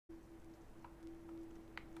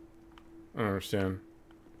I don't understand.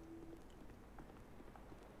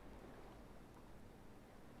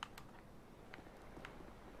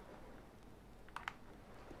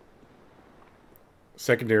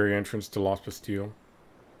 Secondary entrance to Lost Bastille.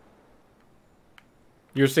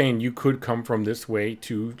 You're saying you could come from this way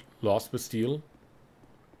to Lost Bastille?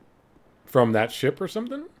 From that ship or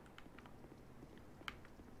something?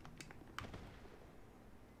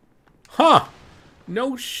 Huh!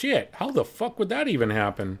 No shit. How the fuck would that even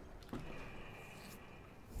happen?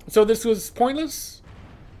 So this was pointless?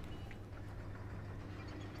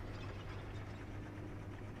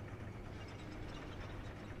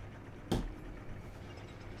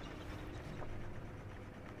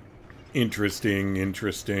 Interesting,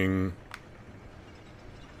 interesting.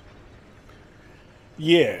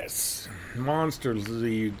 Yes, monsters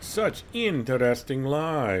lead such interesting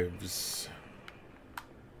lives.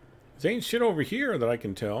 There ain't shit over here that I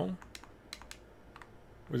can tell.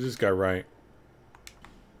 Where's this guy right?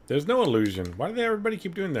 There's no illusion. Why do everybody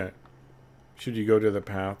keep doing that? Should you go to the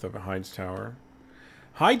path of Hyde's Tower?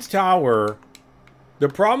 Hyde's Tower... The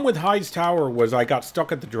problem with Hyde's Tower was I got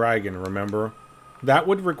stuck at the dragon, remember? That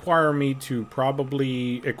would require me to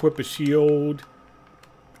probably equip a shield.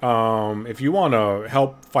 If you want to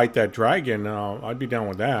help fight that dragon, I'd be down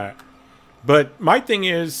with that. But my thing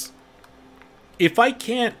is, if I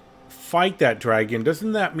can't fight that dragon,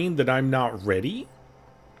 doesn't that mean that I'm not ready?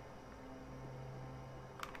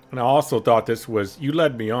 And I also thought this was, you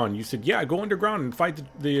led me on. You said, yeah, go underground and fight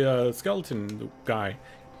the skeleton guy.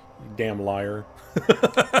 You damn liar.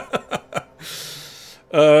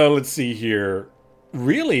 Let's see here.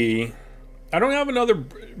 Really? I don't have another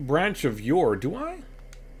branch of yore, do I?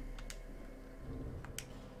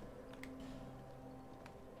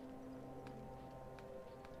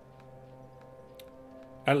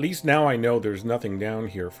 At least now I know there's nothing down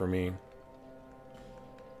here for me.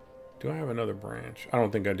 Do I have another branch? I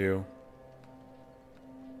don't think I do.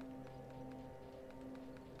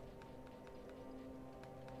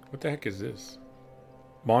 What the heck is this?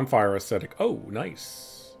 Bonfire aesthetic. Oh,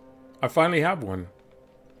 nice. I finally have one.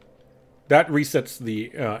 That resets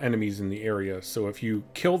the enemies in the area. So if you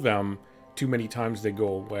kill them too many times, they go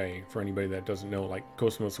away. For anybody that doesn't know, like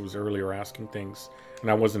Cosmos was earlier asking things, and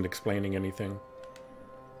I wasn't explaining anything.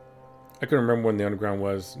 I couldn't remember when the underground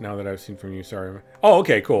was, now that I've seen from you, sorry. Oh,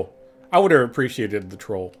 okay, cool. I would have appreciated the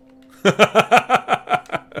troll.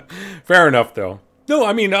 Fair enough, though. No,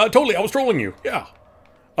 I mean, totally, I was trolling you, yeah.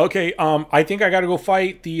 Okay, I think I gotta go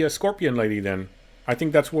fight the scorpion lady, then. I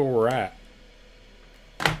think that's where we're at.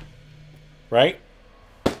 Right?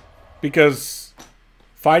 Because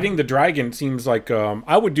fighting the dragon seems like,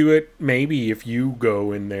 I would do it maybe if you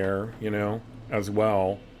go in there, you know, as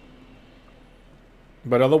well.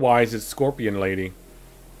 But otherwise, it's Scorpion Lady.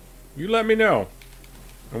 You let me know,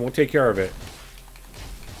 and we'll take care of it.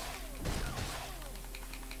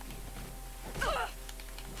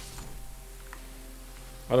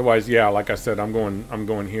 Otherwise, yeah, like I said, I'm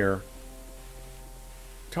going here.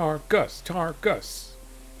 Tarkus, Tarkus.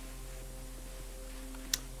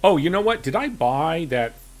 Oh, you know what? Did I buy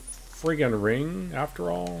that friggin' ring after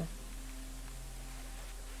all?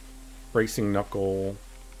 Bracing Knuckle.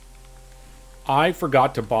 I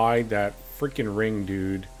forgot to buy that freaking ring,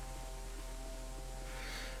 dude.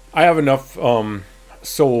 I have enough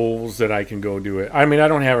souls that I can go do it. I mean, I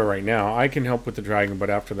don't have it right now. I can help with the dragon, but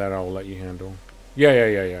after that, I'll let you handle.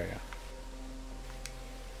 Yeah.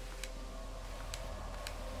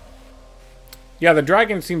 Yeah, the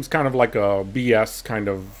dragon seems kind of like a BS kind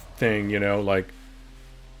of thing, you know? Like,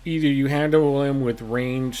 either you handle him with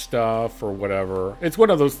range stuff or whatever. It's one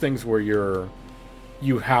of those things where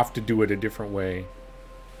you have to do it a different way.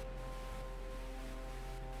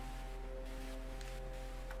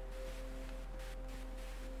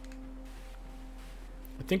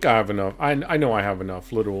 I think I have enough. I know I have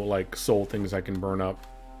enough little, like, soul things I can burn up.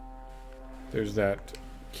 There's that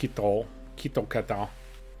Kito Kata.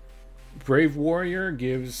 Brave Warrior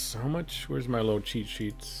gives how much? Where's my little cheat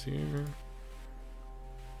sheets here?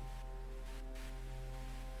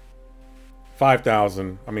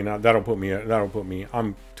 5,000. I mean, that'll put me.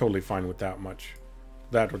 I'm totally fine with that much.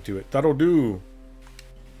 That'll do it. That'll do.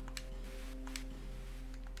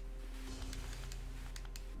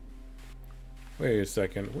 Wait a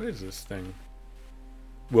second. What is this thing?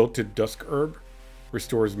 Wilted Dusk Herb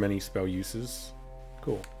restores many spell uses.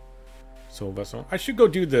 Cool. Soul Vessel. I should go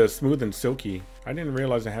do the Smooth and Silky. I didn't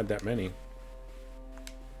realize I had that many.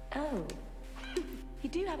 Oh, you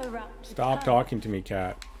do have a rough. Stop talking to me,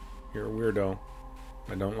 cat. You're a weirdo.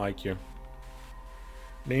 I don't like you.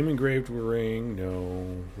 Name engraved ring.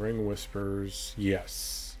 No. Ring whispers.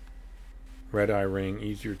 Yes. Red eye ring,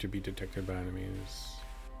 easier to be detected by enemies.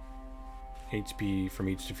 HP from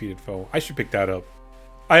each defeated foe. I should pick that up.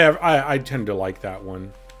 I tend to like that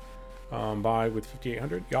one. Buy with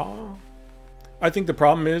 5,800. Yeah. I think the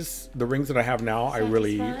problem is the rings that I have now, I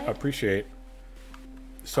really appreciate.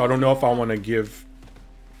 So I don't know if I want to give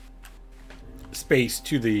space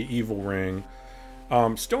to the evil ring.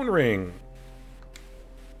 Stone ring.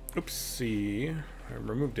 Oopsie. I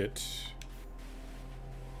removed it.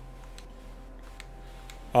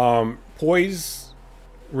 Poise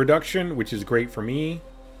reduction, which is great for me.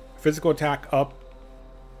 Physical attack up.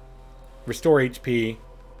 Restore HP.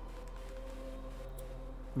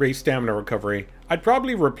 Raise stamina recovery. I'd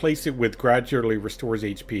probably replace it with gradually restores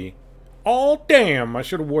HP. Oh, damn! I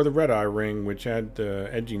should have wore the red eye ring, which had the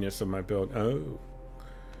edginess of my build. Oh.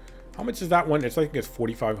 How much is that one? It's, I think it's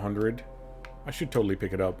 4,500. I should totally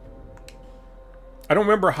pick it up. I don't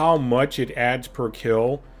remember how much it adds per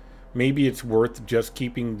kill. Maybe it's worth just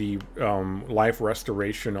keeping the life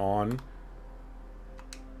restoration on.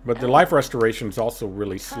 But the life restoration is also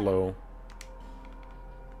really slow.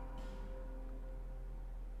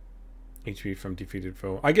 HP from defeated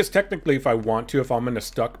foe. I guess technically if I want to, if I'm in a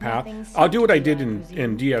stuck path, I'll do what I did in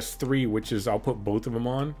DS3, which is I'll put both of them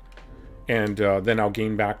on. And then I'll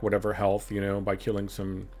gain back whatever health, you know, by killing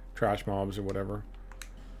some trash mobs or whatever.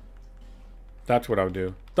 That's what I'll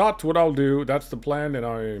do. That's what I'll do. That's the plan, and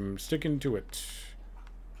I'm sticking to it.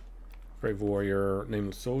 Brave Warrior,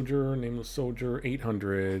 Nameless Soldier,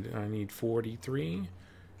 800. I need 43.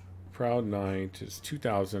 Proud Knight is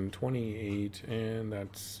 2,028, and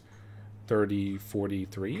that's 30,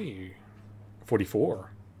 43,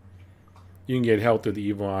 44. You can get health through the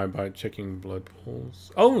evil eye by checking blood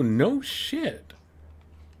pools. Oh, no shit.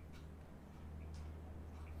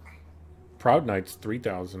 Proud Knight's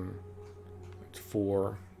 3,000. It's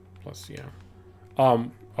 4 plus, yeah.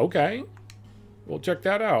 Okay. We'll check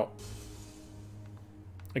that out.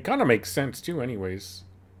 It kind of makes sense too, anyways.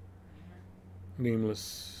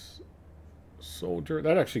 Nameless Soldier.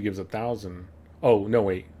 That actually gives 1,000. Oh, no,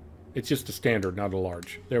 wait. It's just a standard, not a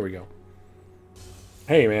large. There we go.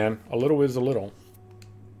 Hey, man. A little is a little.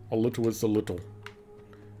 A little is a little.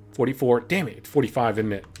 44. Damn it. It's 45,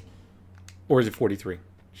 isn't it? Or is it 43?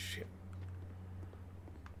 Shit.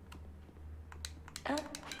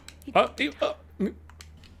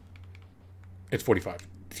 It's 45.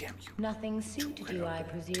 Damn you. Nothing suited you, I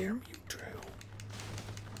presume. Damn you, Trail.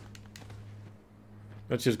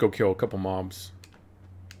 Let's just go kill a couple mobs.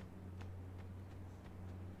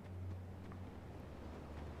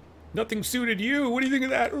 Nothing suited you. What do you think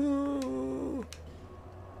of that? Ooh.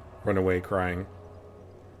 Run away crying.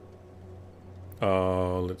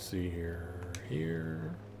 Let's see here.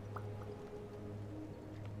 Here.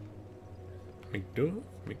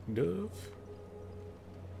 McDuff.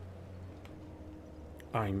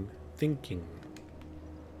 I'm thinking.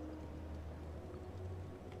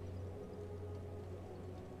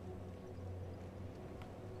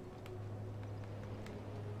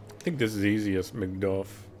 I think this is easiest, McDuff.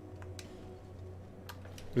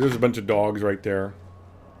 There's a bunch of dogs right there.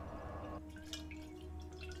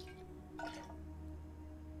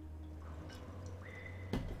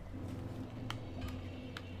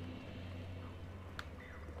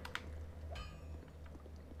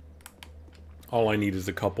 All I need is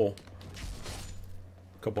a couple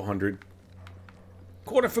hundred.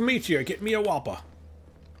 Quarter for me, here. Get me a Whopper.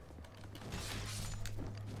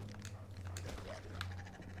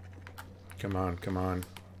 Come on, come on,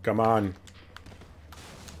 come on.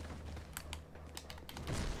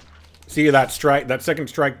 See that strike? That second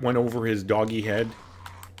strike went over his doggy head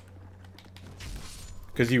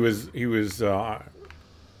because he was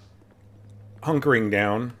hunkering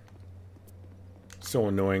down. So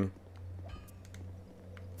annoying.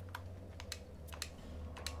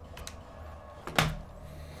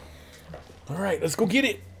 All right, let's go get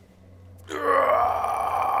it.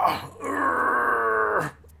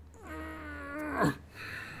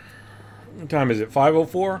 What time is it?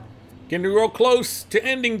 5:04? Getting real close to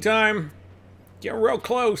ending time. Getting real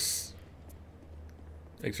close.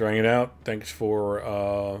 Thanks for hanging out. Thanks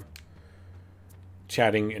for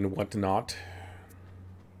chatting and whatnot.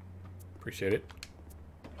 Appreciate it.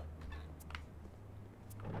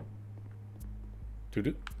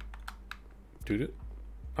 Doo-doo. Doo-doo.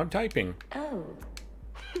 I'm typing. Oh.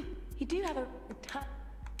 You do have a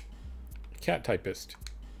cat typist.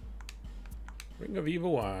 Ring of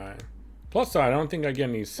Evil Eye. Plus, I don't think I get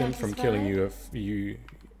any sin from killing you if you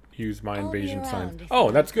use my invasion signs. Oh,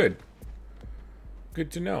 that's good.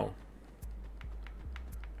 Good to know.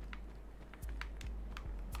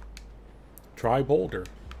 Try Boulder.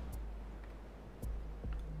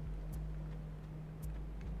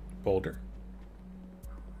 Boulder.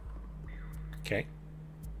 Okay.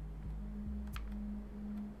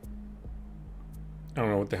 I don't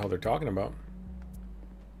know what the hell they're talking about.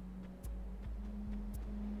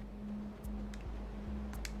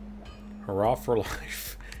 Hurrah for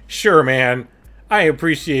life. Sure, man. I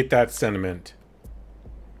appreciate that sentiment.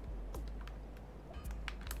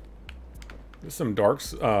 This is some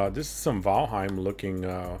this is some Valheim looking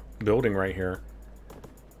building right here.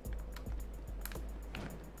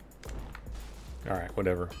 Alright,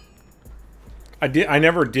 whatever. I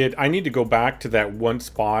never did. I need to go back to that one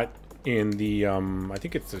spot in the I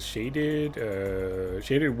think it's the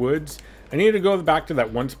shaded woods. I need to go back to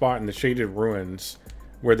that one spot in the shaded ruins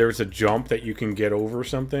where there's a jump that you can get over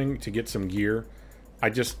something to get some gear. I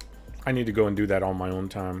need to go and do that on my own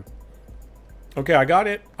time. Okay, I got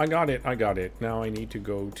it. I got it. I got it. Now I need to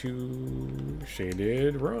go to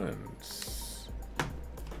shaded ruins.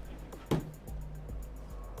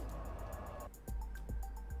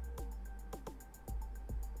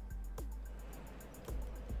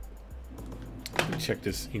 Let me check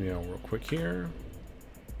this email real quick here.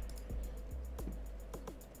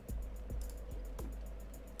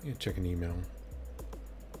 Yeah, check an email.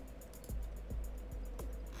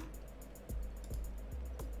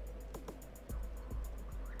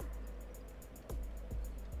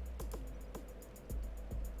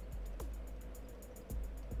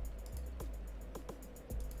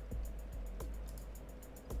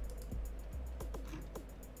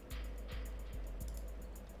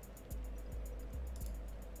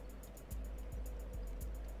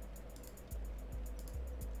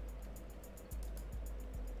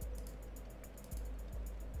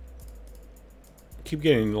 Keep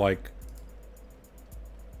getting like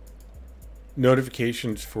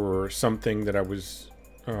notifications for something that I was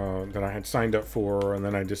that I had signed up for, and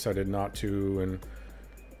then I decided not to, and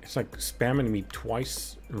it's like spamming me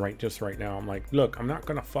twice right now. I'm like, look, I'm not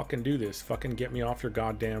gonna fucking do this. Fucking get me off your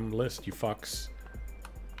goddamn list, you fucks.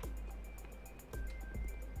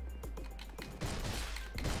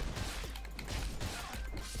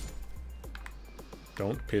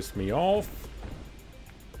 Don't piss me off.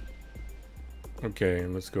 Okay,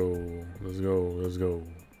 let's go. Let's go. Let's go.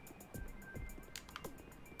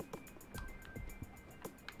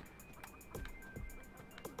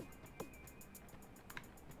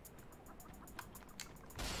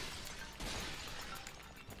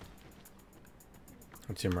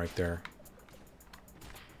 That's him right there.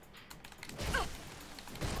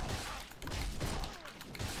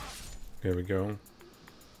 There we go.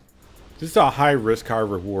 This is a high risk, high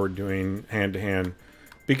reward doing hand to hand,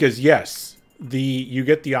 because yes, you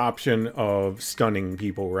get the option of stunning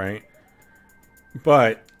people, right?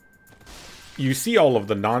 But you see all of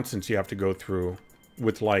the nonsense you have to go through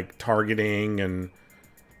with like targeting and,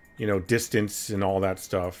 you know, distance and all that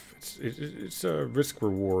stuff. It's a risk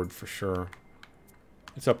reward for sure.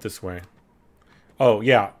 It's up this way. Oh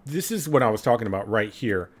yeah, this is what I was talking about right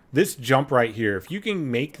here. This jump right here, if you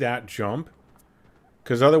can make that jump,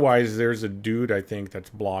 because otherwise there's a dude, I think, that's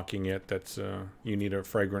blocking it. That's you need a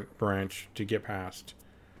fragrant branch to get past.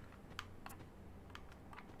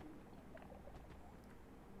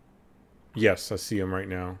 Yes, I see him right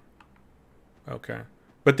now. Okay.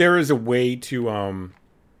 But there is a way to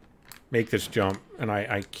make this jump, and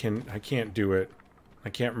I can't do it. I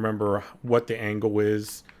can't remember what the angle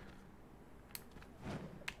is.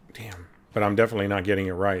 Damn. But I'm definitely not getting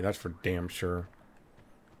it right. That's for damn sure.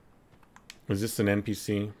 Is this an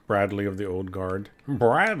NPC? Bradley of the Old Guard.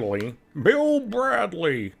 Bradley? Bill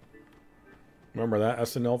Bradley! Remember that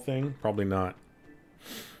SNL thing? Probably not.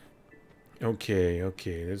 Okay,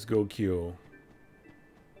 okay. Let's go kill.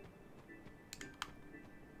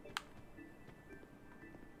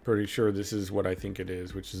 Pretty sure this is what I think it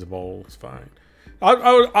is, which is a bowl. It's fine.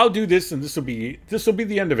 I'll do this, and this will be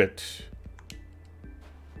the end of it.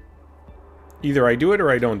 Either I do it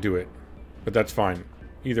or I don't do it. But that's fine.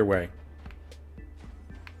 Either way.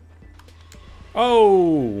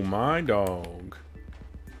 Oh, my dog.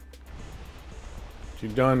 She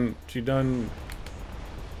done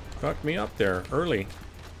fucked me up there early.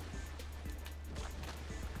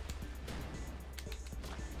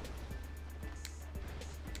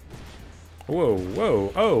 Whoa,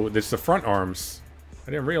 whoa. Oh, this is the front arms.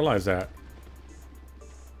 I didn't realize that.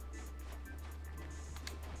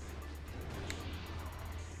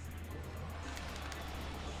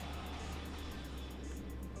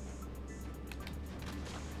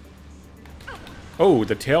 Oh,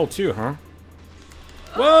 the tail too, huh?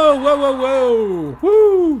 Whoa, whoa, whoa, whoa!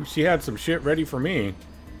 Woo! She had some shit ready for me.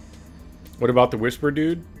 What about the Whisper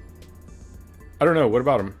dude? I don't know. What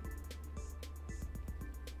about him?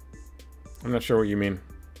 I'm not sure what you mean.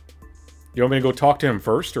 You want me to go talk to him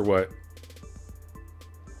first or what?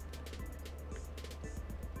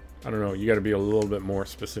 I don't know. You got to be a little bit more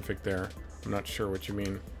specific there. I'm not sure what you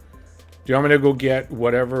mean. Do you want me to go get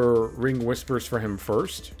whatever ring whispers for him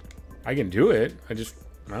first? I can do it. I don't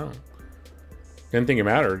know. Didn't think it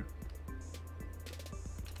mattered.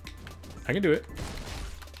 I can do it.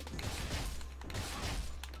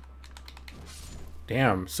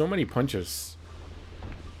 Damn, so many punches.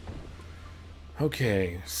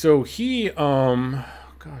 Okay, so he,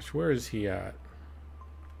 gosh, where is he at?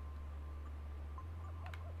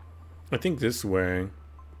 I think this way.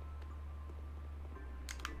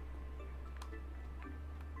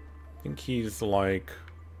 I think he's like,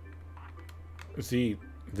 is he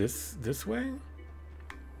this way?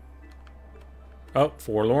 Oh,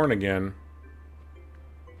 forlorn again.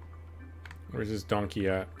 Where's this donkey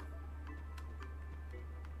at?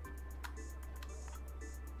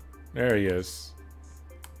 There he is.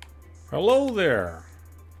 Hello there.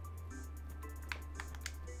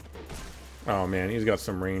 Oh man, he's got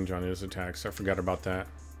some range on his attacks. I forgot about that.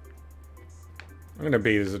 I'm gonna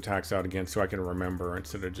bait his attacks out again so I can remember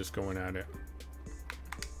instead of just going at it.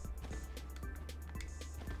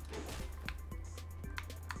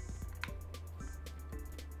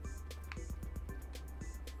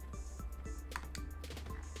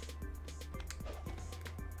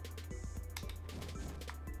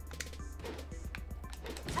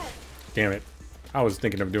 Damn it. I was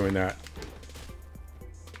thinking of doing that.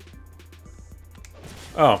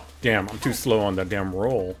 Oh, damn. I'm too slow on that damn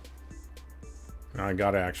roll. I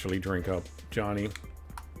gotta actually drink up, Johnny.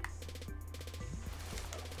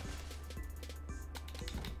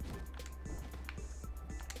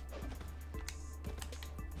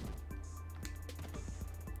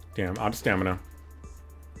 Damn, out of stamina.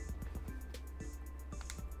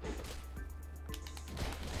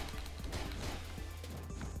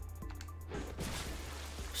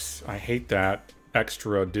 I hate that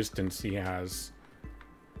extra distance he has.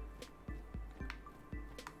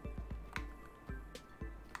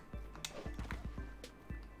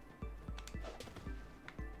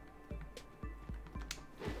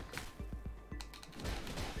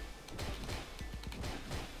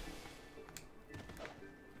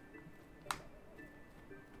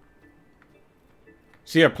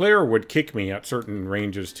 See, a player would kick me at certain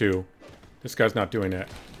ranges too. This guy's not doing it.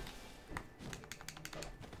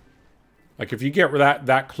 Like, if you get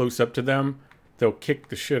that close up to them, they'll kick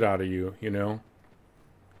the shit out of you, you know?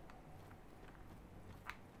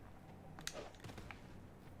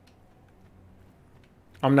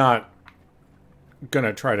 I'm not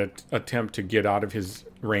gonna try to attempt to get out of his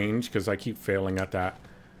range, because I keep failing at that.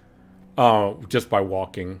 Just by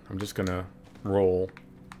walking. I'm just gonna roll.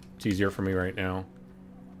 It's easier for me right now.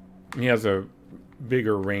 He has a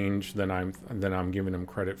bigger range than I'm giving him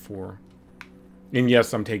credit for. And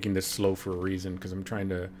yes, I'm taking this slow for a reason, because I'm trying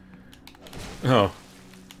to...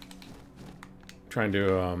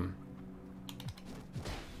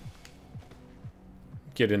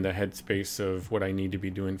 get in the headspace of what I need to be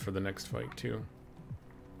doing for the next fight, too.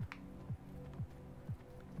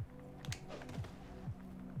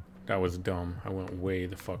 That was dumb. I went way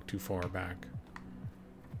the fuck too far back.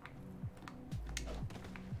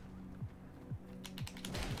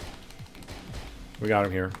 We got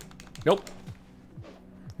him here. Nope.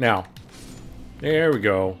 Now. There we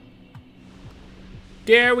go.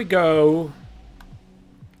 There we go.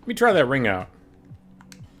 Let me try that ring out.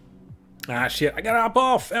 Ah, shit. I gotta hop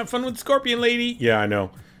off. Have fun with Scorpion Lady. Yeah, I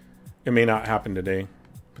know. It may not happen today,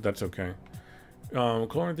 but that's okay.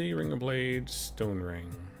 Chloranthy, Ring of Blades, Stone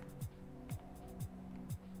Ring.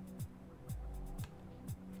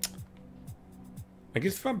 I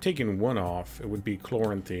guess if I'm taking one off, it would be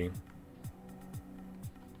Chloranthy.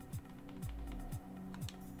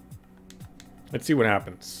 Let's see what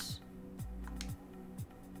happens.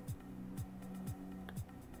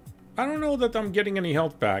 I don't know that I'm getting any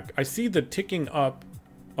health back. I see the ticking up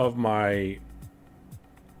of my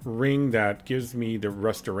ring that gives me the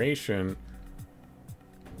restoration,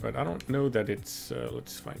 but I don't know that it's...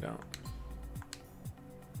 let's find out.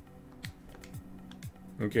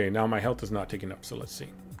 Okay, now my health is not ticking up, so let's see.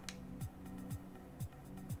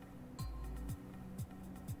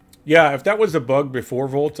 Yeah, if that was a bug before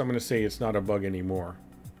Volts, I'm going to say it's not a bug anymore.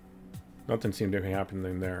 Nothing seemed to be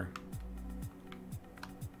happening there.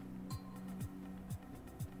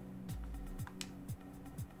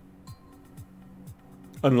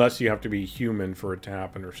 Unless you have to be human for it to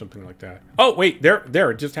happen or something like that. Oh, wait,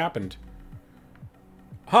 there, it just happened.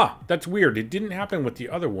 Huh, that's weird. It didn't happen with the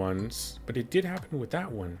other ones, but it did happen with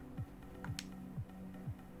that one.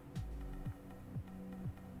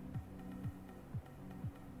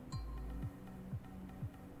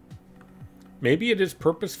 Maybe it is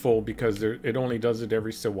purposeful because it only does it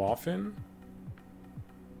every so often.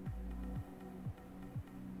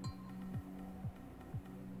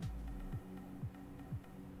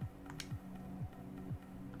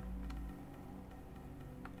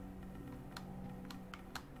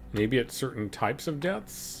 Maybe at certain types of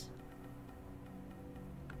deaths.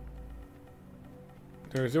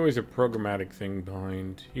 There's always a programmatic thing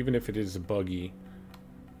behind, even if it is buggy.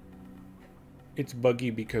 It's buggy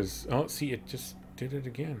because, oh, see, it just did it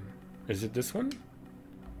again. Is it this one?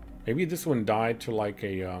 Maybe this one died to like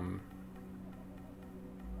a,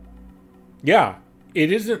 yeah,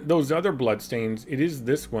 it isn't those other bloodstains. It is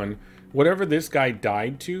this one. Whatever this guy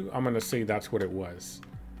died to, I'm going to say that's what it was.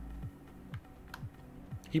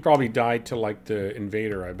 He probably died to like the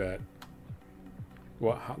invader, I bet.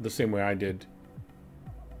 Well, the same way I did.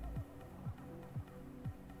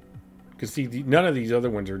 Because see, none of these other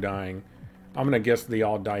ones are dying. I'm going to guess they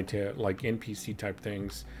all died to like NPC type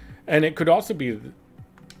things. And it could also be...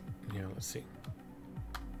 Yeah, let's see.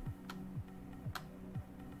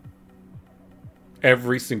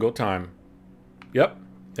 Every single time. Yep,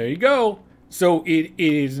 there you go. So it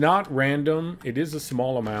is not random. It is a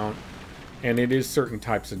small amount. And it is certain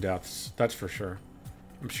types of deaths. That's for sure.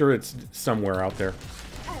 I'm sure it's somewhere out there.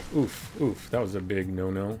 Oof, oof. That was a big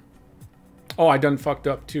no-no. Oh, I done fucked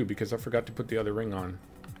up too because I forgot to put the other ring on.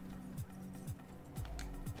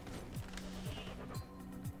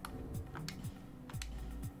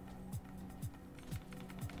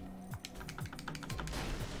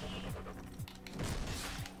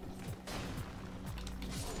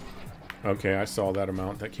 Okay, I saw that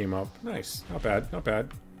amount that came up. Nice. Not bad. Not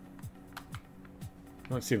bad.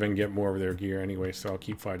 Let's see if I can get more of their gear anyway, so I'll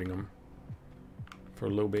keep fighting them for a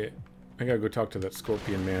little bit. I gotta go talk to that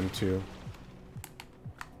scorpion man too.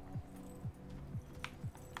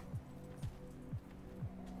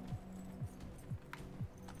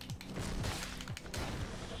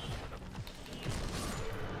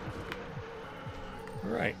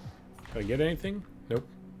 Alright. Did I get anything? Nope.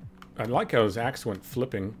 I like how his axe went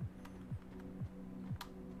flipping.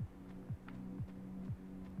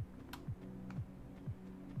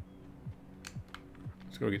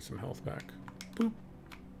 Let's go get some health back. Boop.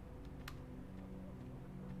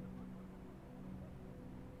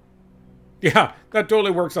 Yeah, that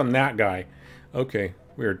totally works on that guy. Okay,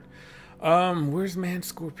 weird. Where's Man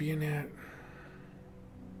Scorpion at?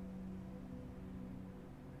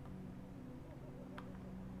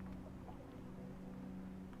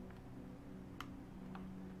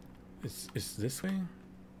 Is this way?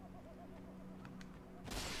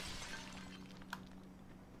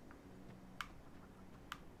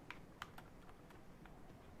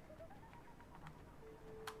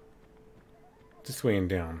 This way and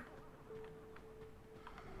down.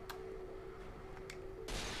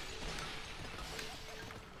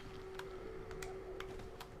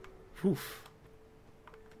 Oof.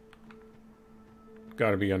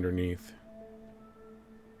 Gotta be underneath.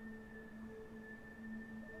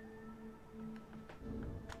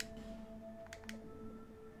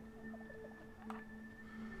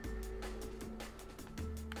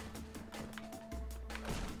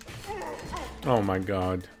 Oh my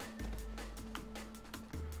god.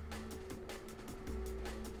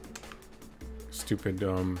 Stupid,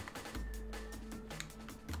 end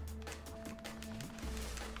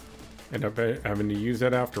up having to use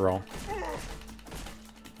that after all.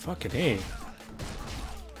 Fucking A.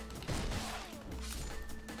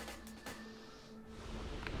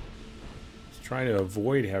 Just trying to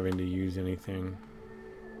avoid having to use anything.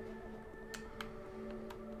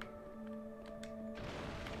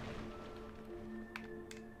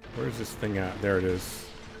 Where's this thing at? There it is.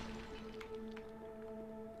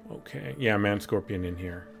 Okay. Yeah, Man Scorpion in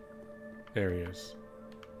here. There he is.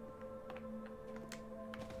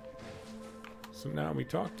 So now we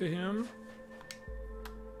talk to him.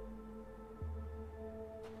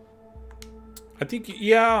 I think,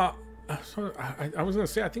 yeah. I was going to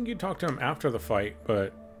say, I think you talked to him after the fight,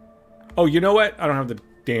 but... Oh, you know what? I don't have the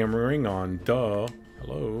damn ring on. Duh.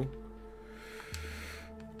 Hello.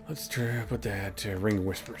 Let's try put that Ring of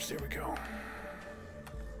Whispers. There we go.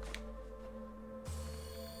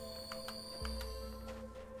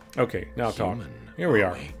 Okay, now talk. Here we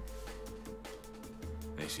are.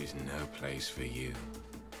 This is no place for you.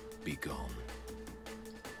 Be gone.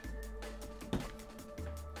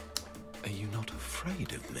 Are you not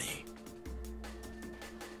afraid of me?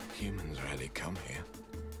 Humans rarely come here.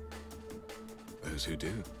 Those who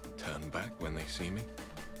do turn back when they see me.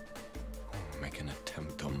 Or make an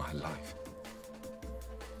attempt on my life.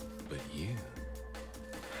 But you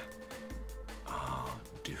are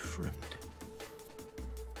different.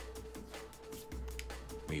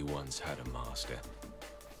 only once had a master.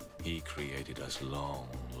 He created us long,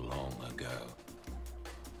 long ago.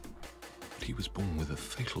 But he was born with a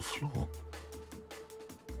fatal flaw.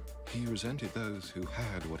 He resented those who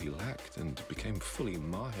had what he lacked and became fully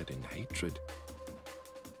mired in hatred.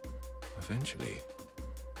 Eventually,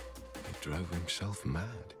 he drove himself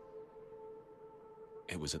mad.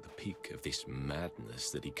 It was at the peak of this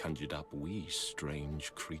madness that he conjured up we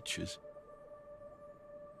strange creatures.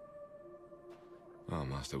 Our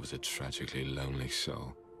master was a tragically lonely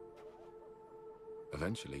soul.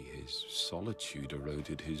 Eventually, his solitude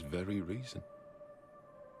eroded his very reason.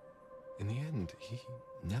 In the end, he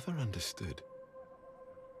never understood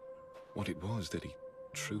what it was that he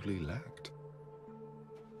truly lacked.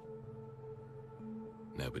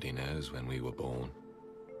 Nobody knows when we were born,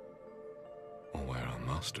 or where our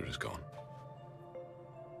master has gone.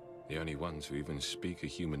 The only ones who even speak a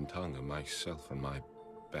human tongue are myself and my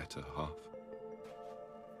better half.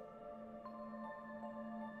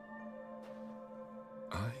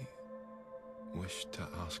 I wish to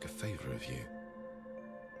ask a favor of you.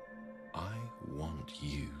 I want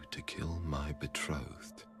you to kill my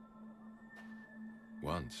betrothed.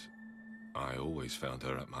 Once, I always found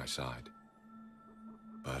her at my side.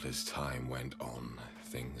 But as time went on,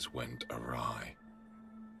 things went awry.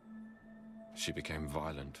 She became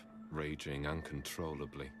violent, raging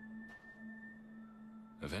uncontrollably.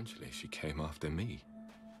 Eventually, she came after me.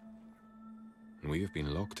 And we have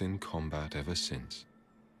been locked in combat ever since.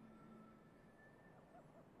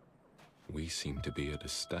 We seem to be at a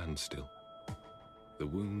standstill. The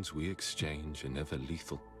wounds we exchange are never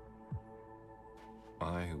lethal.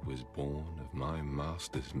 I was born of my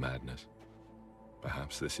master's madness.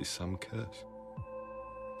 Perhaps this is some curse.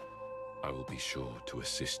 I will be sure to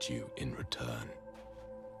assist you in return.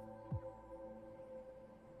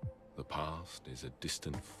 The past is a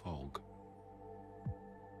distant fog.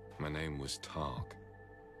 My name was Tark.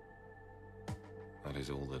 That is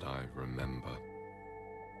all that I remember.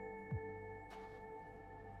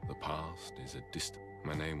 The past is a distant...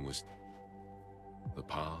 My name was... The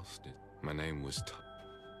past is... My name was...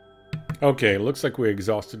 Okay, looks like we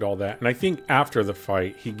exhausted all that. And I think after the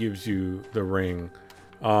fight, he gives you the ring.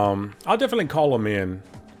 I'll definitely call him in.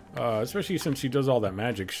 Especially since he does all that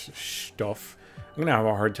magic stuff. I'm gonna have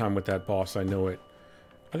a hard time with that boss, I know it.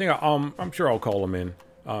 I think I'm sure I'll call him in.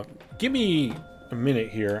 Give me a minute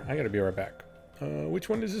here. I gotta be right back. Which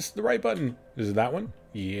one is this? The right button? Is it that one?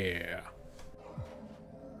 Yeah.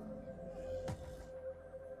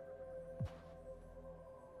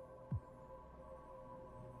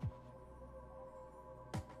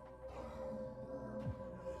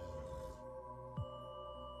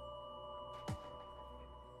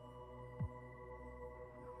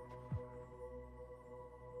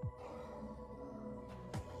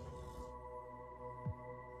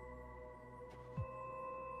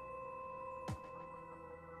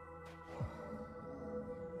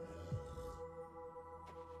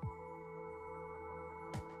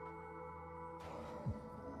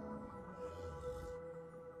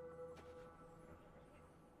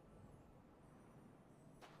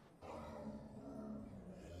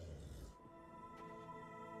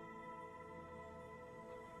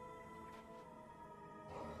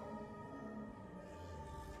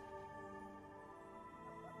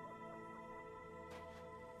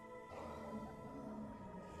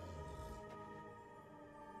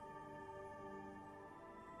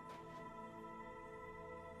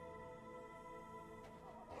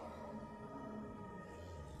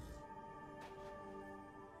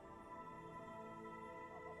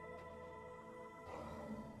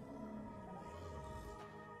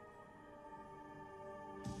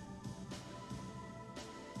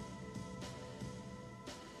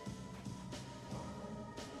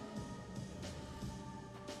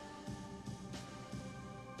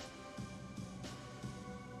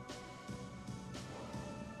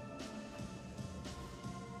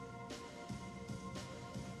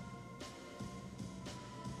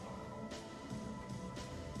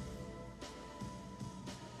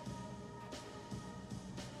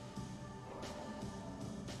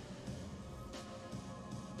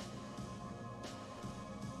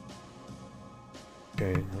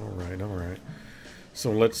 Okay, alright, alright. So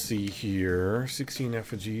let's see here. 16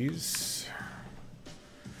 effigies.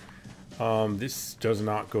 This does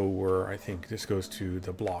not go where I think this goes to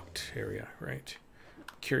the blocked area, right?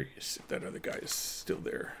 Curious if that other guy is still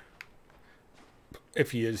there.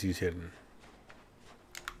 If he is, he's hidden.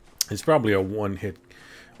 It's probably a one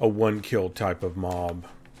kill type of mob.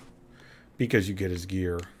 Because you get his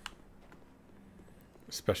gear.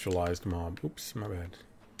 Specialized mob. Oops, my bad.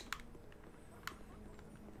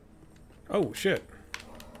 Oh, shit.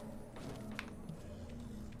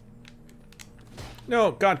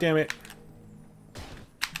 No, god damn it.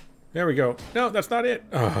 There we go. No, that's not it.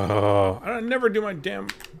 Oh, I never do my damn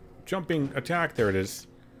jumping attack. There it is.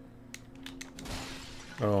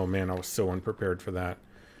 Oh man, I was so unprepared for that.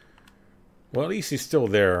 Well, at least he's still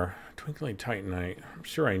there. Twinkling Titanite. I'm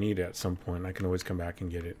sure I need it at some point. I can always come back and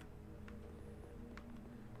get it.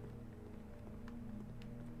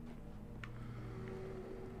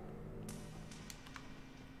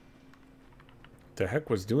 The heck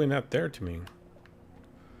was doing that there to me?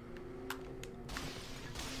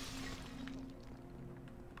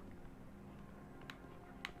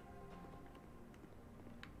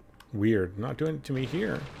 Weird. Not doing it to me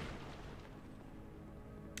here.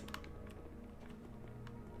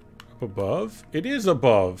 Up above? It is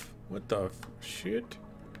above. What the shit?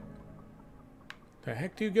 The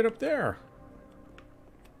heck do you get up there?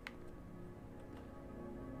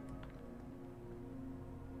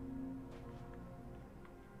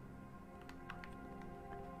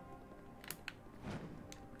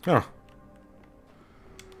 Huh.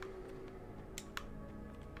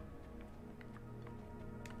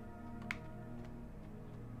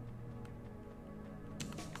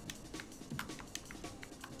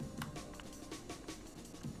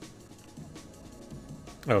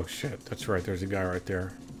 Oh shit, that's right, there's a guy right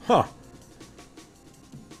there. Huh.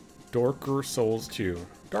 Darker Souls 2.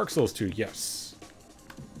 Dark Souls 2, yes.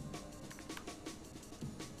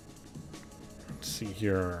 Let's see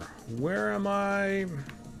here. Where am I?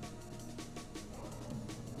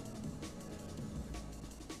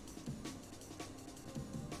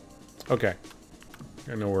 Okay.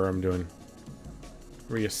 I know where I'm doing.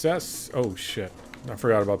 Reassess. Oh shit. I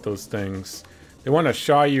forgot about those things. They want to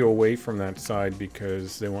shy you away from that side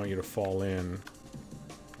because they want you to fall in.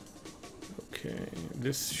 Okay.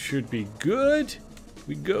 This should be good.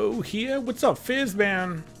 We go here. What's up,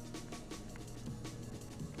 Fizzman?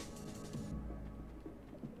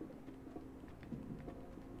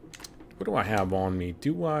 What do I have on me?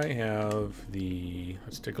 Do I have the...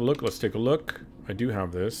 Let's take a look. Let's take a look. I do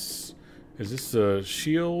have this. Is this a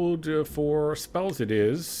shield for spells? It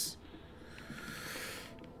is.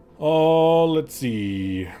 Oh, let's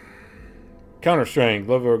see. Counter strength.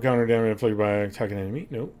 Level or counter damage inflicted by attacking enemy.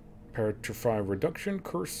 Nope. Petrify reduction.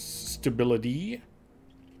 Curse stability.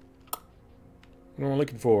 What am I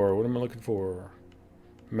looking for? What am I looking for?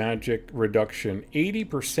 Magic reduction.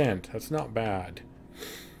 80%. That's not bad.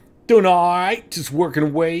 Doing alright. Just working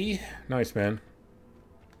away. Nice, man.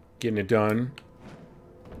 Getting it done.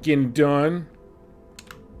 Getting done.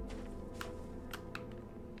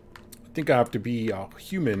 I think I have to be a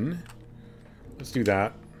human. Let's do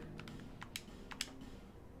that.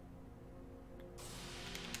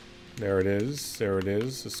 There it is. There it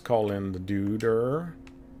is. Let's call in the duder.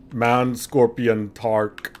 Man Scorpion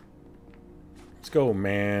Tark. Let's go,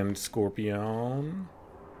 Man Scorpion.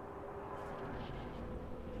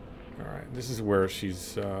 Alright, this is where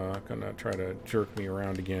she's gonna try to jerk me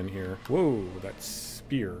around again here. Whoa, that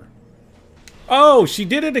spear. Oh, she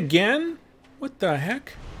did it again? What the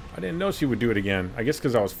heck? I didn't know she would do it again. I guess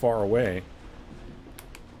because I was far away.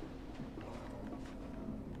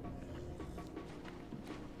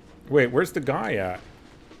 Wait, where's the guy at?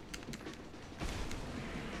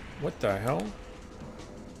 What the hell?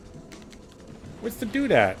 Where's the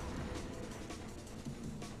dude at?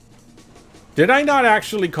 Did I not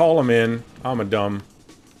actually call him in? I'm a dumb.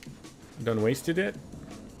 Done wasted it?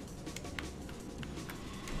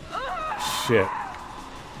 Shit.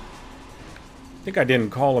 I think I didn't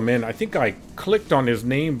call him in. I think I clicked on his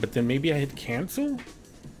name, but then maybe I hit cancel?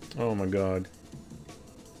 Oh my god.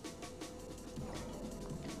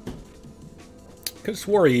 Could have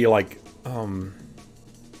swore he, like,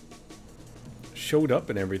 showed up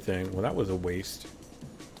and everything. Well, that was a waste.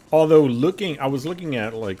 Although I was looking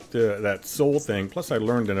at, like, that soul thing. Plus I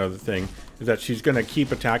learned another thing. Is that she's going to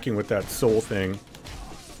keep attacking with that soul thing.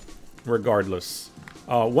 Regardless.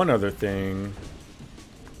 One other thing.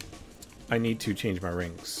 I need to change my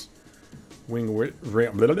rings. Wing of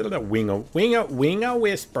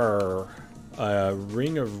Whisper.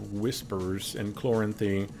 Ring of Whispers and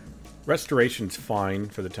Chloranthy. Restoration's fine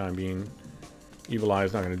for the time being. Evil Eye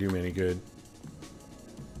is not going to do me any good.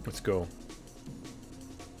 Let's go.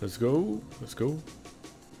 Let's go. Let's go.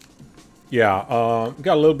 Yeah,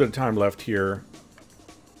 got a little bit of time left here.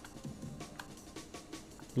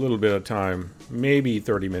 A little bit of time. Maybe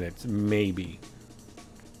 30 minutes. Maybe.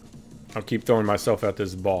 I'll keep throwing myself at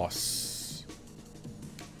this boss.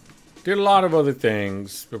 Did a lot of other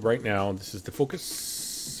things, but right now, this is the focus.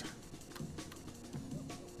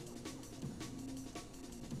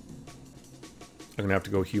 I'm gonna have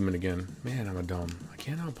to go human again. Man, I'm a dumb. I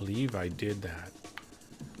cannot believe I did that.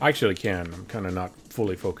 I actually can. I'm kind of not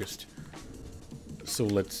fully focused. So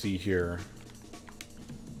let's see here.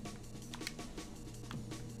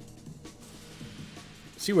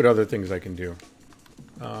 See what other things I can do.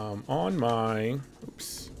 On my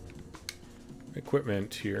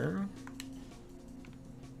equipment here.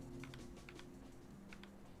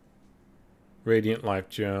 Radiant Life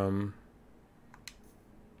Gem.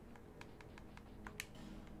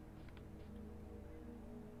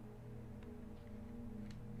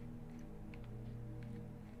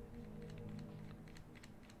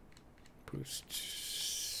 Boost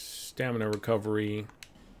stamina recovery.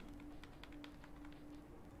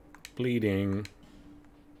 Bleeding.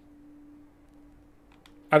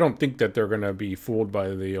 I don't think that they're going to be fooled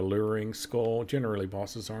by the alluring skull. Generally,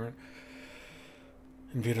 bosses aren't.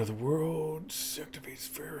 Invade other worlds. Activates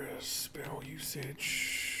Ferris. Spell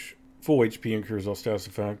usage. Full HP incurs all status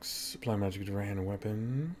effects. Apply magic to random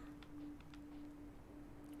weapon.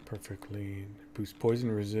 Perfectly. Boost poison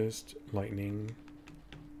resist. Lightning.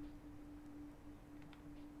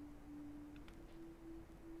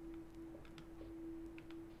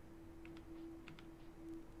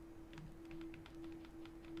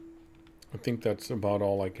 I think that's about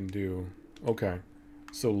all I can do. Okay.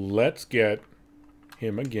 So let's get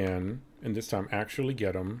him again. And this time actually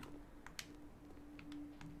get him.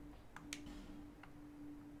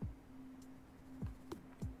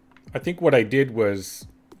 I think what I did was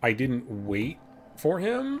I didn't wait for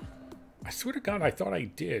him. I swear to God, I thought I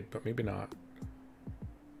did, but maybe not.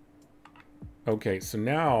 Okay, so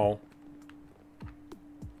now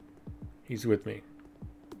he's with me.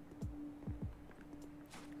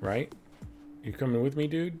 Right? You coming with me,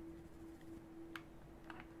 dude?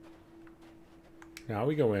 Now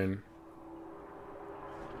we go in.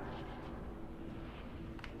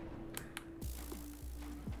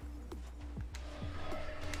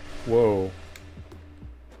 Whoa.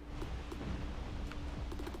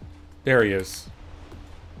 There he is.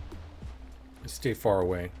 Let's stay far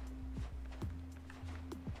away.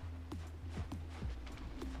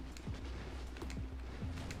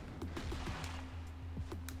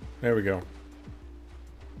 There we go.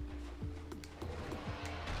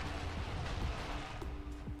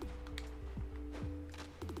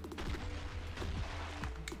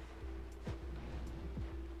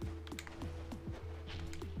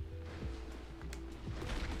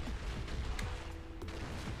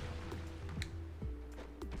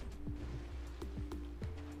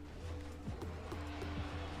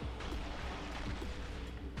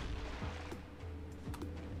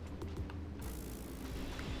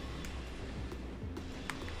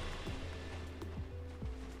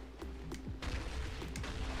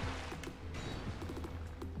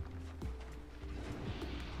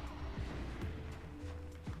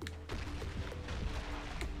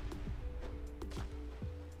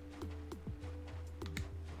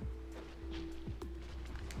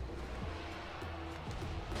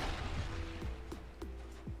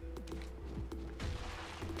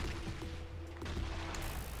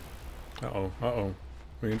 Uh-oh, uh-oh.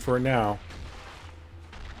 We're in for it now.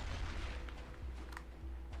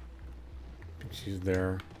 I think she's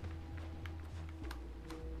there.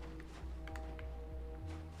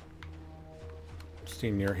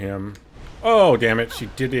 Stay near him. Oh, damn it. She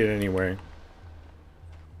did it anyway.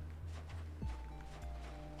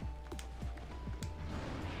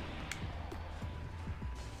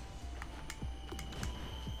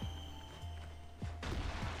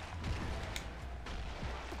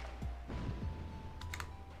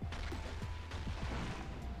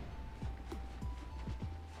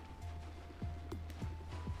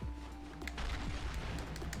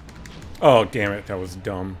 Oh, damn it. That was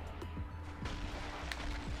dumb.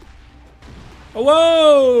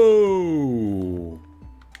 Hello!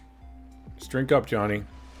 Just drink up, Johnny.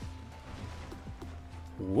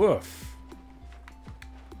 Woof.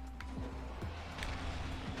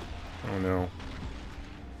 Oh, no.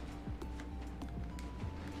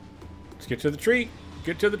 Let's get to the tree.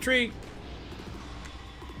 Get to the tree.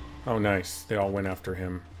 Oh, nice. They all went after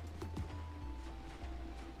him.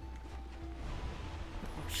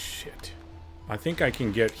 Shit. I think I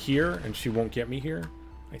can get here and she won't get me here.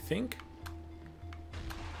 I think.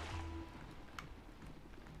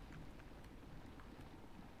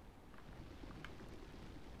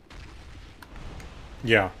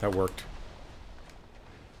 Yeah, that worked.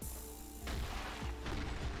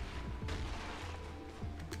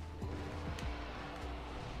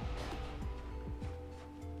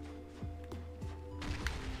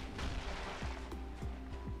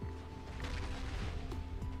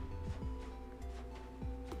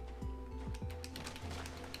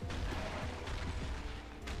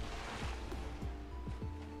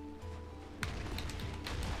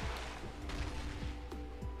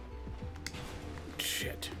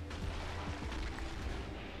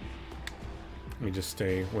 Let me just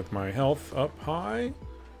stay with my health up high.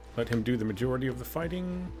 Let him do the majority of the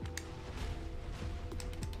fighting.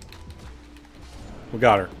 We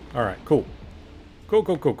got her. Alright, cool. Cool,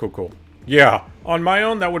 cool, cool, cool, cool. Yeah, on my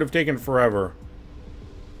own that would have taken forever.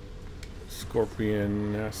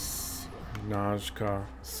 Scorpioness Najka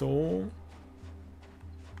Soul.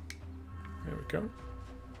 There we go.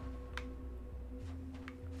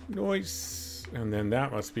 Nice. And then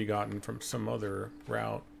that must be gotten from some other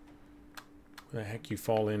route. Where the heck you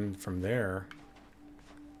fall in from there?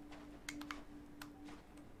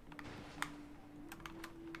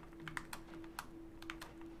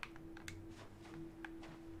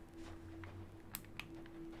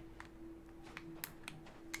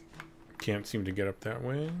 Can't seem to get up that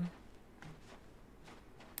way.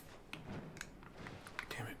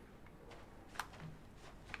 Damn it.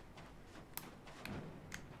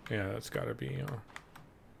 Yeah, that's gotta be,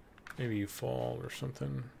 maybe you fall or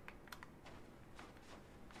something.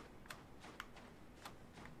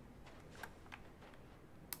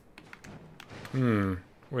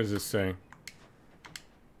 What does this say?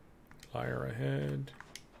 Liar ahead.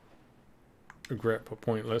 Regret but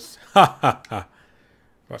pointless. Ha ha ha.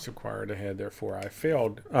 Must acquired ahead, therefore I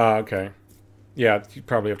failed. Okay. Yeah, you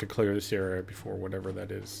probably have to clear this area before whatever that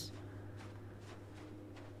is.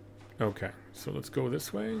 Okay, so let's go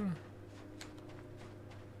this way.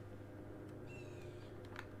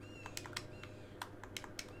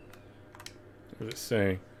 What does it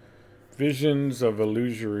say? Visions of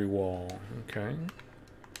Illusory Wall. Okay.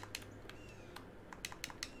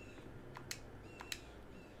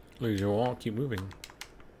 Illusory Wall, keep moving.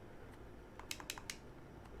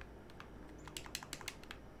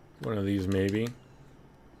 One of these, maybe.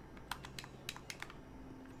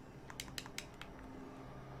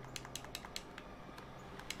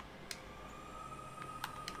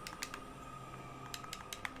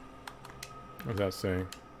 What does that say?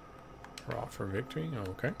 Raw for victory?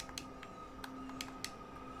 Oh, okay.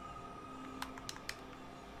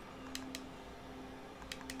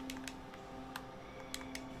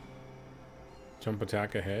 Jump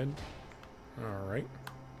attack ahead. All right.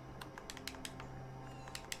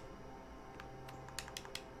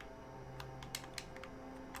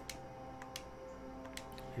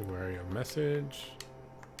 Where a message.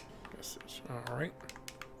 Message. All right.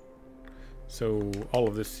 So all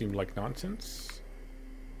of this seemed like nonsense.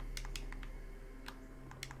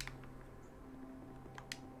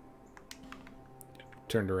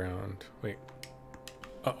 Turned around. Wait.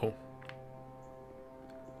 Uh-oh.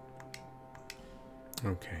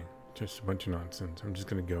 Okay. Just a bunch of nonsense. I'm just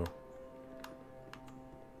gonna go.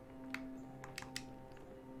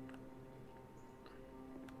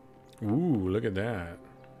 Ooh, look at that.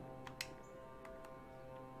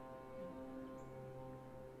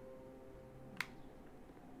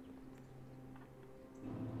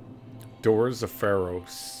 Doors of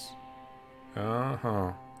Pharos.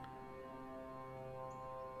 Uh-huh.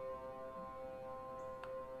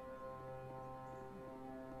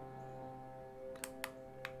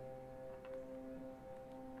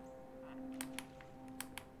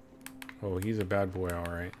 Oh, he's a bad boy,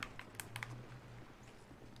 all right.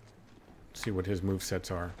 Let's see what his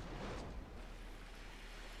movesets are.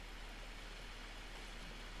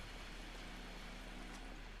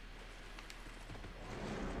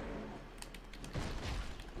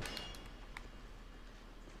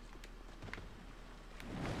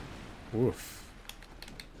 Woof.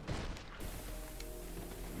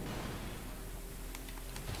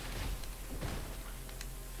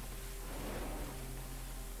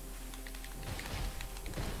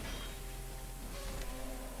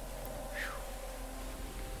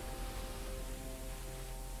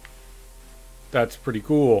 That's pretty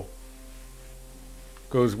cool.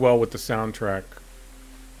 Goes well with the soundtrack.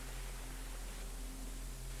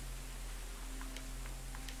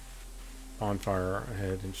 Bonfire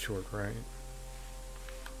ahead and short right.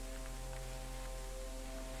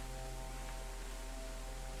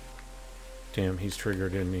 Damn, he's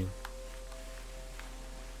triggered, isn't he?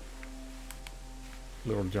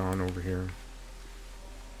 Little John over here.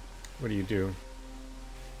 What do you do?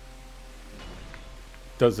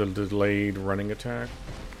 Does a delayed running attack.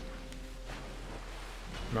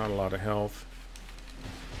 Not a lot of health.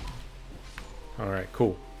 Alright,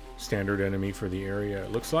 cool. Standard enemy for the area,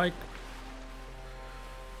 it looks like.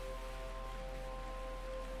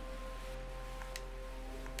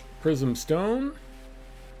 Prism Stone.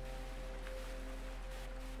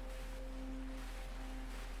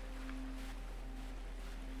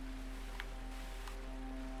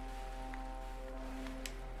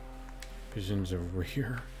 Visions of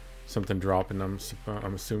rear. Something dropping, I'm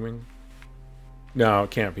assuming. No,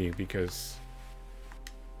 it can't be because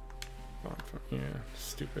Bonfire. Yeah,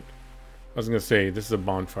 stupid. I was gonna say, this is a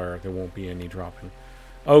bonfire. There won't be any dropping.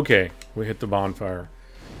 Okay, we hit the bonfire.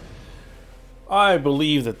 I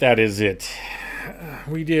believe that that is it.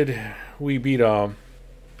 We beat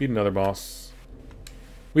another boss.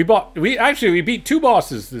 We beat 2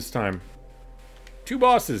 bosses this time. 2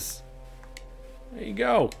 bosses. There you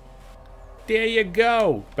go. There you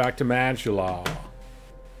go. Back to Majula.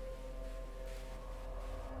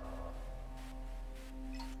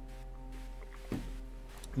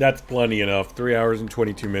 That's plenty enough. 3 hours and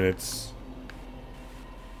 22 minutes.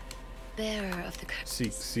 Bearer of the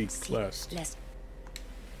curse. Seek blessed.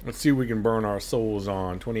 Let's see if we can burn our souls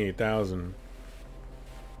on. 28,000.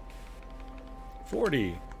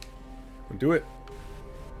 40. We'll do it.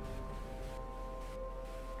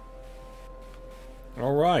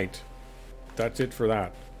 Alright. That's it for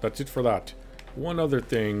that. That's it for that. One other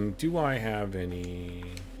thing. Do I have any...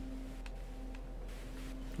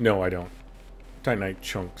 No, I don't. Titanite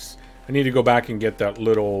chunks. I need to go back and get that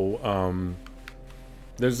little...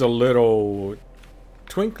 there's a little...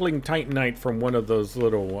 twinkling titanite from one of those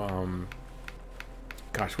little...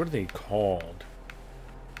 gosh, what are they called?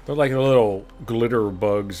 They're like little glitter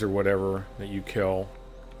bugs or whatever that you kill.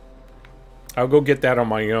 I'll go get that on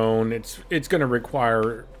my own. It's going to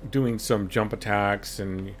require doing some jump attacks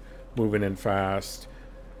and moving in fast.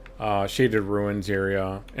 Shaded Ruins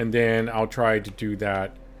area. And then I'll try to do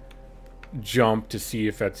that jump to see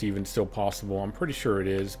if that's even still possible. I'm pretty sure it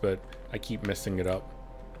is, but I keep messing it up.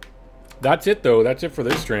 That's it, though. That's it for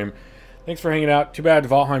this stream. Thanks for hanging out. Too bad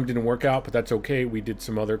Valheim didn't work out, but that's okay. We did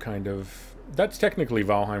some other kind of... That's technically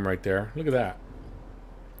Valheim right there. Look at that.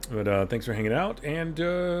 But thanks for hanging out. And,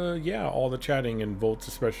 yeah, all the chatting and Volts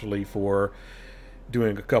especially for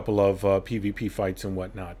doing a couple of PvP fights and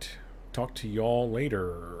whatnot. Talk to y'all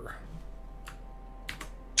later.